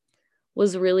women's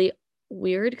was really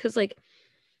weird, because like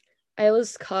I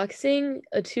was coxing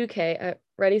a 2K at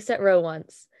Ready Set Row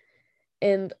once,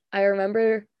 and I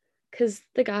remember, because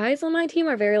the guys on my team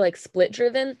are very like split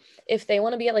driven. If they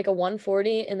want to be at like a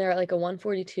 140 and they're at like a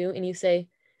 142 and you say,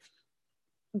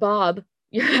 Bob,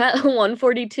 you're at a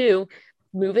 142,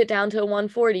 move it down to a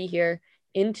 140 here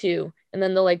into, and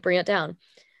then they'll like bring it down.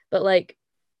 But like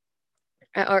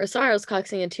at RSR, I was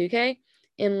coxing a 2K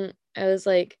and I was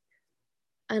like,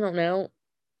 I don't know.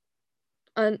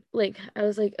 I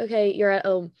was like, okay, you're at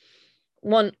a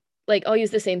one, like I'll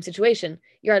use the same situation.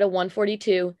 You're at a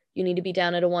 142, you need to be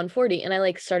down at a 140. And I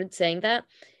like started saying that.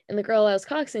 And the girl I was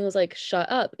coxing was like, shut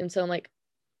up. And so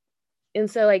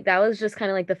that was just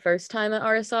kind of like the first time at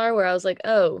RSR where I was like,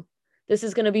 oh, this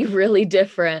is gonna be really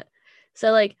different.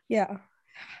 So like, yeah,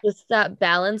 just that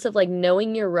balance of like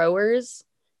knowing your rowers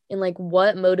and like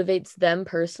what motivates them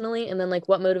personally, and then like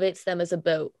what motivates them as a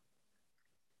boat.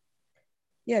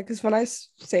 Yeah, because when I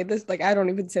say this, like I don't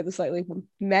even say this lightly.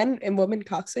 Men and women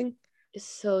coxing is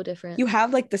so different. You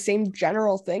have like the same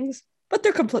general things, but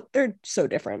they're so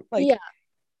different. Like, yeah,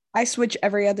 I switch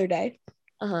every other day.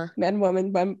 Men,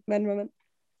 women, men, women.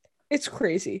 It's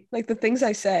crazy. Like the things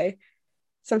I say,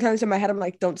 sometimes in my head, I'm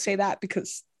like, don't say that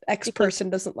because X person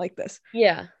doesn't like this.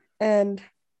 Yeah. And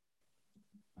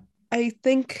I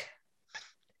think,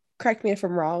 correct me if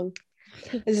I'm wrong,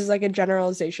 this is like a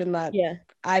generalization that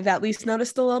I've at least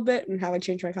noticed a little bit and how I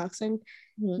changed my coxing.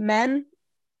 Men,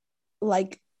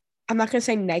 like, I'm not gonna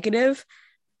say negative,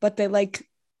 but they like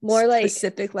more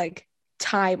specific, like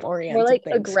time oriented, more like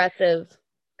things. Aggressive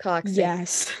coxing.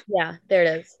 Yes. Yeah, there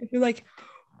it is. If you're like,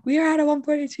 we are at a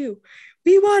 142.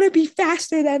 We want to be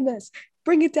faster than this.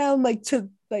 Bring it down like to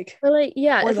like. Or like,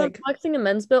 yeah, if like, I'm coxing a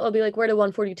men's build, I'll be like, we're at a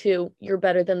 142. You're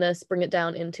better than this. Bring it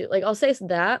down into, like, I'll say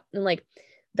that and like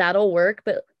that'll work.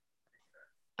 But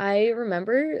I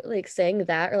remember like saying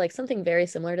that or like something very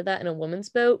similar to that in a woman's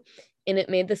boat, and it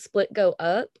made the split go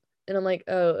up. And I'm like,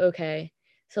 oh, okay.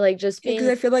 So like just Because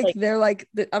being I feel like like, they're like,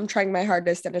 I'm trying my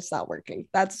hardest and it's not working.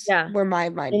 That's yeah, where my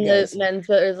mind in the goes, men's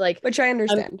boat is like, which I I'm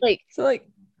understand. like, So like,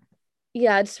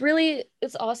 yeah,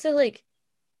 it's also like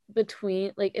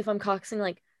between like if I'm coxing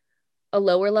like a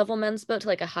lower level men's boat to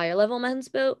like a higher level men's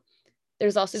boat,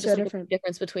 there's also just so like a different.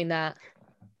 difference between that.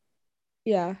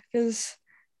 Yeah, because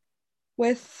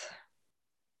with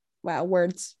wow,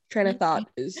 words train of thought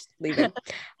is leaving.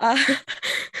 Uh,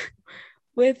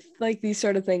 with like these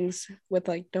sort of things, with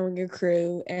like knowing your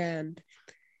crew and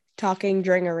talking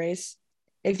during a race,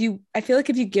 I feel like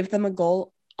if you give them a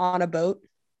goal on a boat,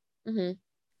 Mm-hmm.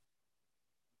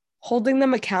 holding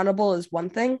them accountable is one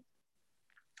thing.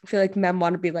 I feel like men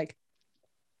want to be like,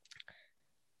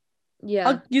 Yeah.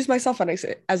 I'll use myself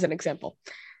as an example.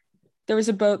 There was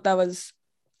a boat that was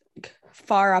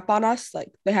far up on us, like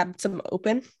they had some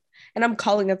open, and I'm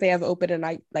calling that they have open, and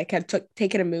I like had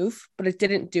taken a move, but it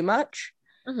didn't do much.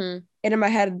 Mm-hmm. And in my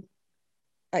head,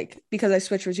 like because I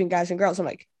switched between guys and girls, I'm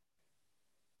like,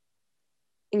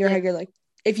 in your Yeah. head, you're like,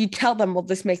 if you tell them, will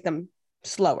this make them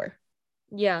slower?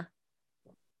 Yeah.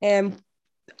 And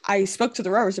I spoke to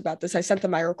the rowers about this. I sent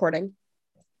them my recording.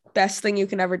 Best thing you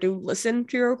can ever do, listen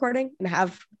to your recording and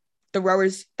have the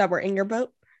rowers that were in your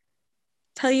boat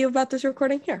tell you about this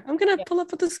recording. Here, I'm gonna Yeah. pull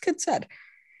up what this kid said.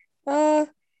 Uh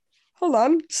hold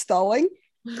on, stalling.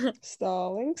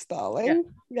 Stalling, Yeah.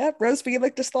 stalling. Yep, Rose, would you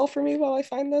like to stall for me while I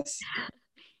find this?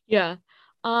 Yeah.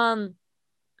 Um,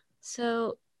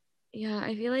 so yeah,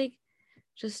 I feel like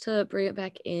just to bring it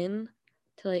back in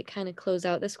to like kind of close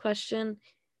out this question,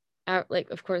 like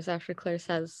of course after Claire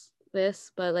says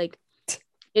this, but like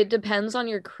it depends on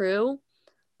your crew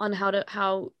on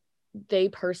how they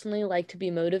personally like to be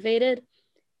motivated.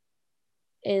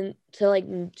 And to like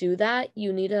do that,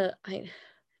 you need to I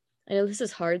know this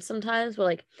is hard sometimes, but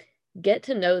like get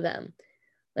to know them.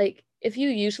 Like if you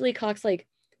usually cox like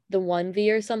the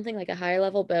 1V or something, like a higher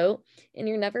level boat, and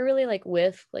you're never really like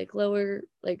with like lower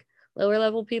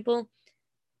level people,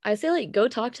 I say like go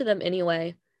talk to them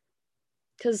anyway.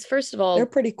 Because first of They're all,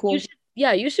 pretty you cool. should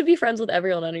yeah, you should be friends with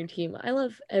everyone on your team. I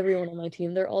love everyone on my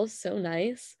team. They're all so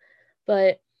nice.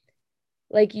 But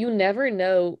like you never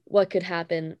know what could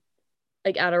happen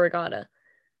like at a regatta.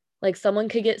 Like someone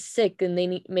could get sick and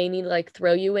may need to like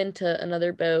throw you into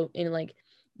another boat, and like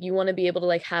you want to be able to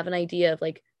like have an idea of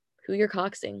like who you're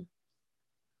coxing.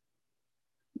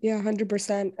 Yeah,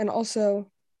 100%. And also,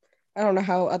 I don't know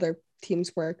how other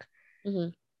teams work. Hmm.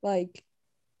 Like,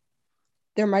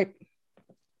 there might,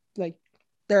 like,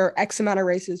 there are X amount of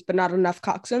races, but not enough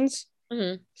coxswains.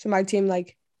 Hmm. So my team,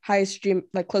 like,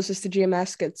 like, closest to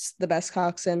GMS gets the best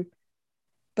coxswain,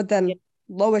 but Yeah. then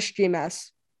lowest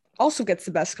GMS also gets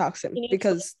the best coxswain Can you explain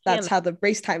because that's GMS? how the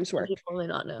race times Some work. people may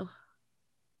not know.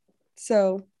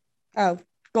 So, oh,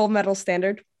 gold medal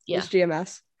standard Yeah. is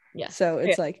GMS. Yeah. So Yeah.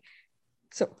 it's like,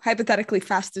 so hypothetically,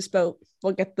 fastest boat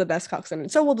will get the best coxswain,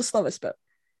 and so will the slowest boat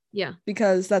Yeah.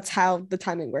 because that's how the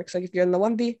timing works. Like if you're in the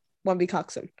 1B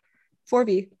coxswain,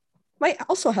 4B might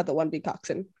also have the 1B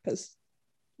coxswain because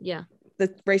Yeah.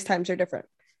 the race times are different.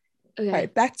 All Okay.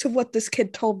 right, back to what this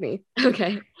kid told me.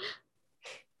 Okay.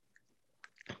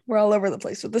 We're all over the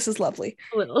place, so this is lovely.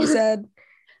 A He little. said,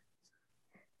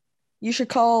 you should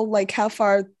call like how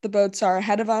far the boats are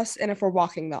ahead of us and if we're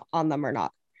walking on them or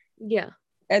not. Yeah.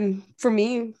 And for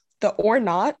me, the or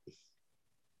not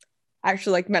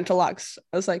actually like meant a lot.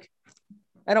 I was like,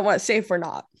 I don't want to say if we're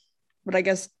not, but I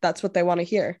guess that's what they want to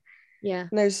hear. Yeah.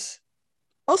 And there's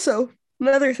also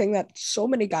another thing that so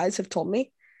many guys have told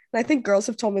me, and I think girls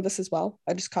have told me this as well.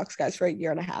 I just cox guys for a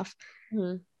year and a half.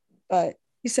 Hmm. But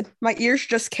he said, my ears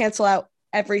just cancel out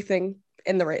everything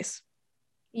in the race.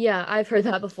 Yeah, I've heard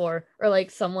that before. Or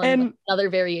like someone like And another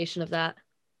variation of that.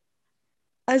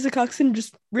 as a coxswain,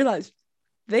 just realized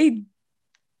they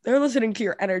they're listening to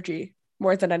your energy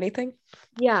more than anything,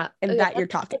 Yeah. and Okay, that you're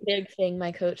that's a talking. big thing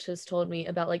my coach has told me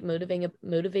about like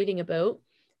motivating a boat.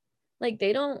 Like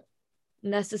they don't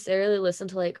necessarily listen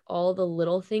to like all the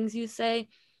little things you say,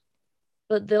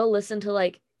 but they'll listen to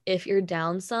like if you're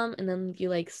down some and then you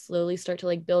like slowly start to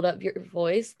like build up your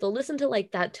voice, they'll listen to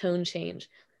like that tone change.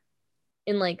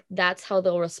 And like that's how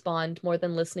they'll respond more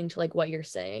than listening to like what you're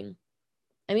saying.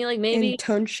 I mean like In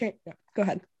tone change. Go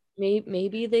ahead.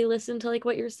 maybe they listen to like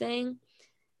what you're saying,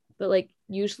 but like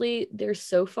usually they're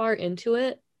so far into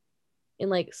it and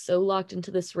like so locked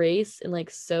into this race and like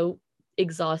so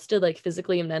exhausted like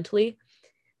physically and mentally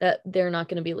that they're not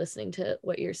going to be listening to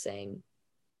what you're saying.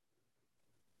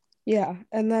 Yeah,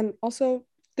 and then also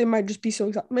they might just be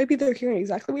so maybe they're hearing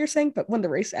exactly what you're saying, but when the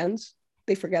race ends,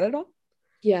 they forget it all.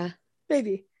 Yeah.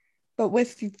 maybe. But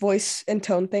with the voice and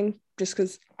tone thing, just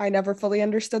because I never fully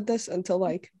understood this until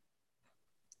like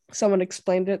someone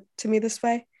explained it to me this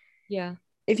way. Yeah.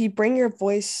 If you calm your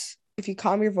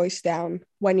voice down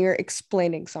when you're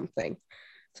explaining something.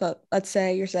 So let's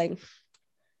say you're saying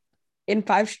in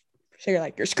five, so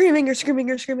you're screaming, you're screaming,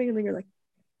 you're screaming, and then you're like,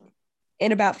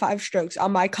 in about 5 strokes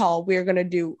on my call, we're gonna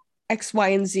do X, Y,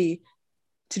 and Z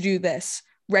to do this.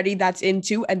 Ready, that's in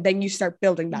 2, and then you start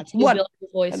building. That's You 1, build your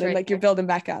voice and then right like there. you're building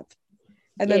back up,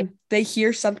 and Yeah. then they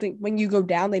hear something when you go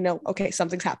down. They know, okay,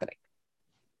 something's happening.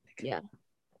 Yeah.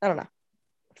 I don't know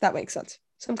if that makes sense.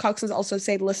 Some coxswains also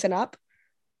say listen up.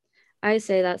 I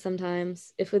say that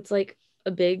sometimes if it's like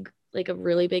a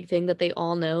really big thing that they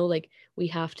all know, like we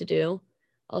have to do,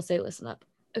 I'll say listen up.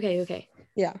 Okay, okay.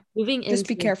 Yeah, Moving just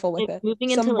be into careful with it. moving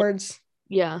into Some like words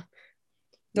yeah,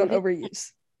 don't moving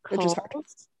overuse, which is hard.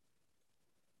 calls.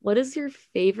 What is your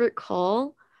favorite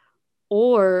call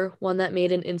or one that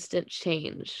made an instant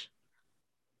change?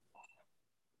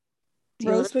 Do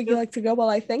you want Rose, to would you go? like to go while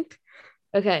I think?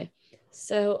 Okay.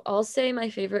 So I'll say my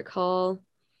favorite call.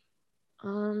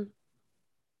 Um,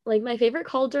 like my favorite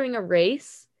call during a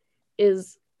race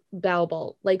is bow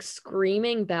ball. Like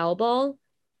screaming bow ball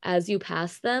as you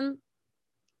pass them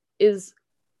is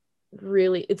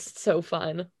really it's so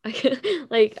fun. I can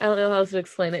like I don't know how else to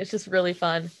explain it. It's just really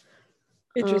fun.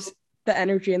 It Um, just the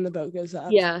energy in the boat goes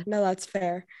up. yeah. No, that's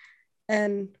fair.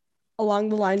 And along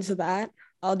the lines of that,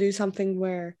 I'll do something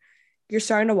where you're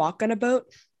starting to walk on a boat.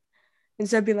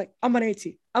 Instead of being like, I'm on 8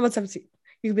 seat, I'm on 7 seat,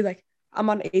 you could be like, I'm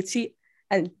on 8 seat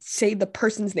and say the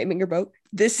person's name in your boat.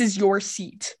 This is your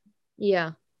seat.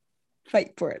 Yeah.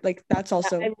 Fight for it. Like that's I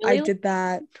also I really did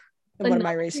that in one of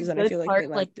my another races and I good feel like part they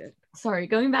like liked it. sorry,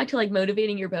 going back to like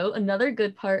motivating your boat, another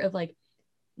good part of like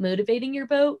motivating your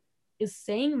boat is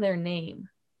saying their name.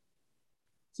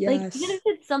 Like even if Yes.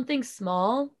 it's something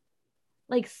small,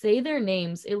 like say their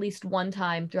names at least one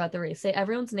time throughout the race. Say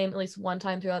everyone's name at least one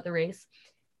time throughout the race.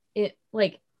 It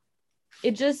like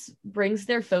it just brings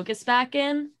their focus back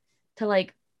in to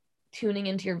like tuning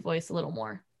into your voice a little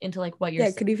more, into like what you're Yeah,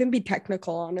 it saying. could even be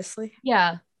technical, honestly.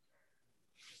 Yeah.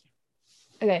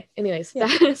 Okay. Anyways,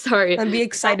 Yeah. sorry. And be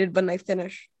excited when they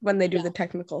finish, when they do Yeah. the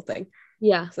technical thing.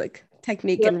 Yeah. It's like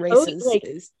technique You're like, in oh, races like,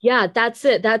 is yeah, that's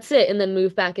it. That's it. And then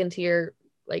move back into your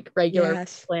like regular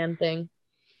yes. plan thing.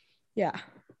 Yeah.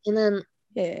 And then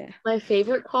Yeah. my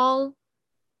favorite call,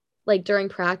 like during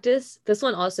practice, this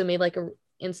one also made like a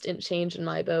instant change in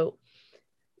my boat.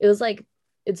 It was like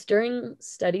it's during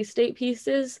steady state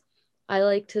pieces. I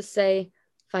like to say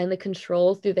find the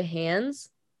control through the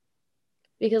hands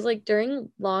because like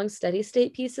during long steady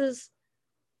state pieces,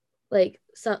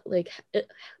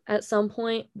 at some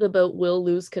point the boat will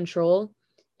lose control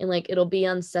and like it'll be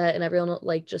unset and everyone will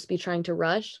like just be trying to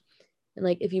rush. And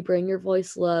like if you bring your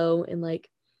voice low and like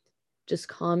just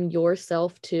calm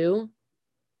yourself too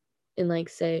and like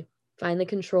say find the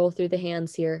control through the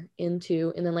hands here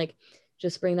into and then like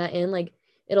just bring that in like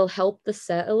it'll help the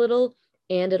set a little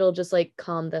and it'll just like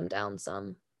calm them down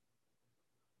some.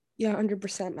 Yeah,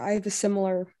 100%. I have a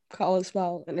similar call as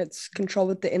well, and it's control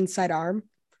with the inside arm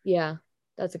Yeah,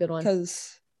 that's a good one.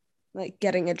 because, like,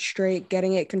 getting it straight,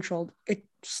 getting it controlled, it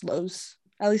slows.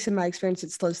 At least in my experience,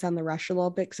 it slows down the rush a little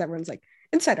bit because everyone's like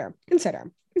inside arm, inside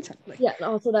arm, inside. Like, Yeah, and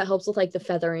also that helps with like the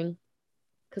feathering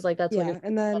because like that's when you're yeah.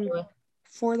 And then with.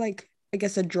 for like, I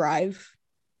guess a drive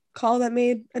call that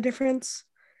made a difference,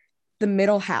 the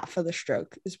middle half of the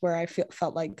stroke is where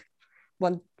felt like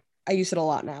one. I use it a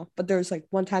lot now, but there was like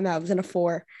one time I was in a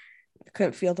 4, I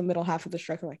couldn't feel the middle half of the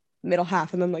stroke. I'm like middle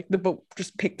half, and then like the boat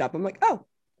just picked up. I'm like, oh,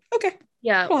 okay,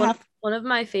 Yeah, middle half. one of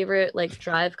my favorite like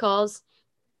drive calls,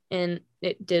 and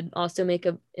it did also make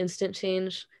a instant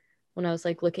change when I was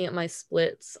like looking at my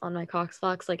splits on my Cox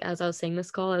Fox. Like as I was saying this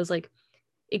call, I was like,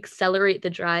 accelerate the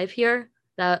drive here.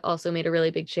 That also made a really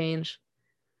big change.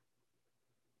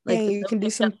 Yeah, Like the you boat can do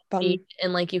picked up some fun. speed,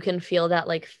 and like you can feel that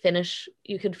like finish.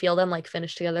 You could feel them like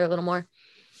finish together a little more.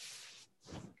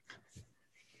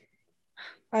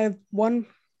 I have one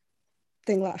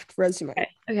thing left. Resume. Okay.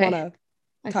 Want Okay. to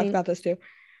I talk think about this too?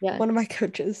 yeah. One of my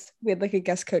coaches, we had like a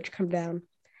guest coach come down,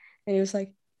 and he was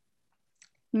like,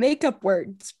 "Make up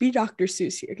words. Be Dr.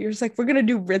 Seuss here." He was like, "We're gonna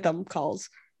do rhythm calls."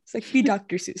 It's like, "Be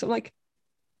Dr. Seuss." I'm like,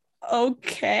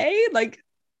 "Okay." Like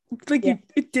Yeah.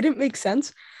 it didn't make sense.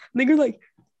 And then you're like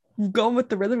going with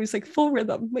the rhythm. He's like full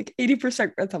rhythm, like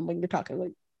 80% rhythm when you're talking.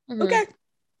 Like, Hmm. okay,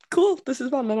 cool, this is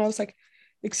fun. And I was like,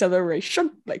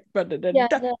 acceleration, like Yeah.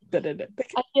 da-da-da-da, da-da-da.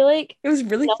 Like, I feel like it was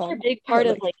really another fun. big part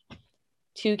But of like, like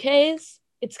 2Ks,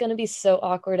 it's gonna be so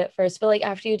awkward at first, but like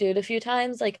after you do it a few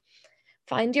times, like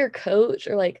find your coach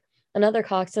or like another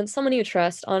coxswain, someone you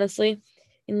trust, honestly,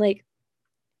 and like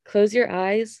close your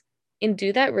eyes and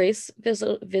do that race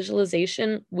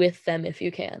visualization with them if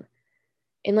you can.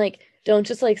 And like don't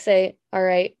just like say, all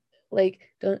right, like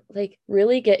don't like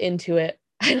really get into it.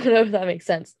 I don't know if that makes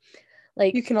sense. You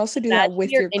Like can also do that imagine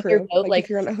with you're your in your crew, boat, like like if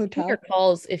you're in a sing your hotel.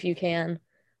 calls if you can.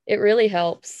 It really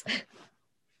helps.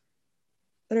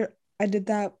 I did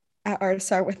that at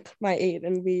RSR with my eight,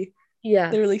 and we Yeah.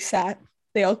 literally sat.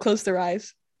 They all closed their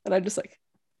eyes, and I just like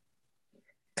Yeah.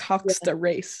 cocks the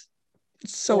race.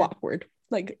 It's so Yeah. awkward.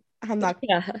 Like I'm not.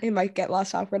 Yeah. It might get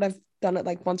less awkward. I've done it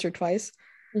like once or twice,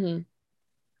 Hmm.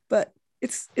 but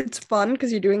it's fun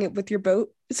because you're doing it with your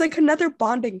boat. It's like another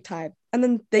bonding time, and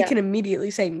then they Yeah. can immediately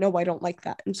say, "No, I don't like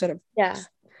that," instead of Yeah.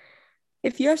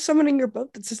 if you have someone in your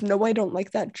boat that says, "No, I don't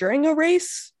like that" during a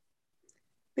race,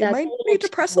 they That's a might little need to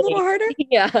too press a little late. harder.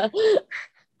 Yeah.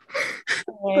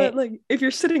 But Right. like if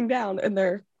you're sitting down and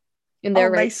they're And all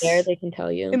they're right there, nice they can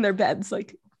tell you. in their beds,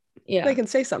 like they Yeah. can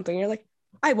say something. You're like,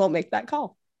 I won't make that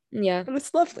call. Yeah. And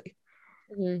it's lovely.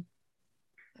 Mhm.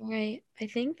 All right. I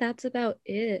think that's about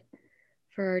it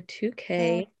for our Yeah.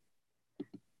 2K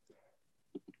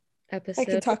I could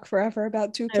episode. talk forever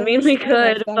about I mean, 2Ks. we I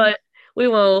love could, them. but we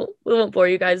won't bore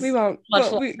you We guys won't, much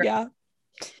but longer. yeah.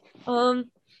 Um,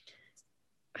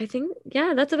 I think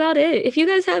yeah, that's about it. If you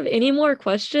guys have any more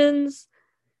questions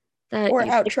that Or you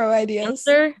like outro to ideas.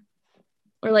 answer,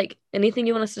 or like anything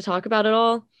you want us to talk about at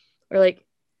all, or like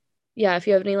yeah, if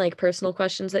you have any like personal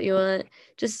questions that you want,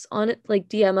 just on it like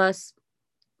DM us,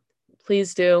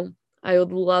 please do. I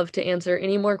would love to answer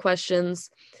any more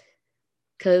questions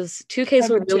because 2Ks I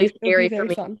were would really too. It would be scary for very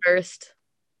me fun. first.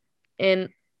 And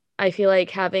I feel like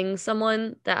having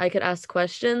someone that I could ask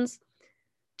questions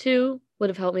to would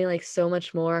have helped me like so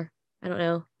much more. I don't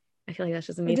know. I feel like that's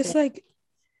just a Or me thing. just like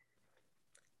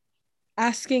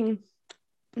asking,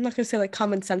 I'm not gonna say like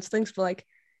common sense things, but like,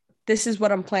 this is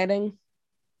what I'm planning.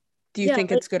 Do you Yeah,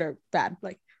 think like, it's good or bad?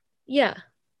 Like, yeah.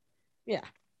 yeah.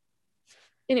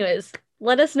 Anyways,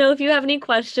 let us know if you have any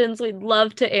questions. We'd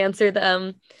love to answer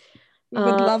them. We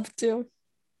would Uh, love to.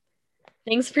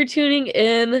 Thanks for tuning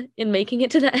in and making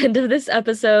it to the end of this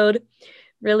episode.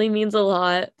 Really means a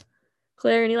lot.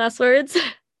 Claire, any last words?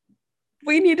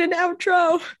 We need an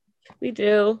outro. We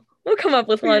do. We'll come up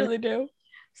with We one really do.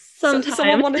 So someone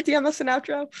sometime. want to DM us an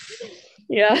outro?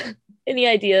 Yeah. Any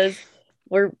ideas?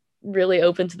 We're really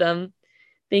open to them.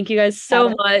 Thank you guys Got so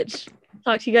it. much.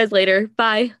 Talk to you guys later.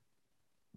 Bye.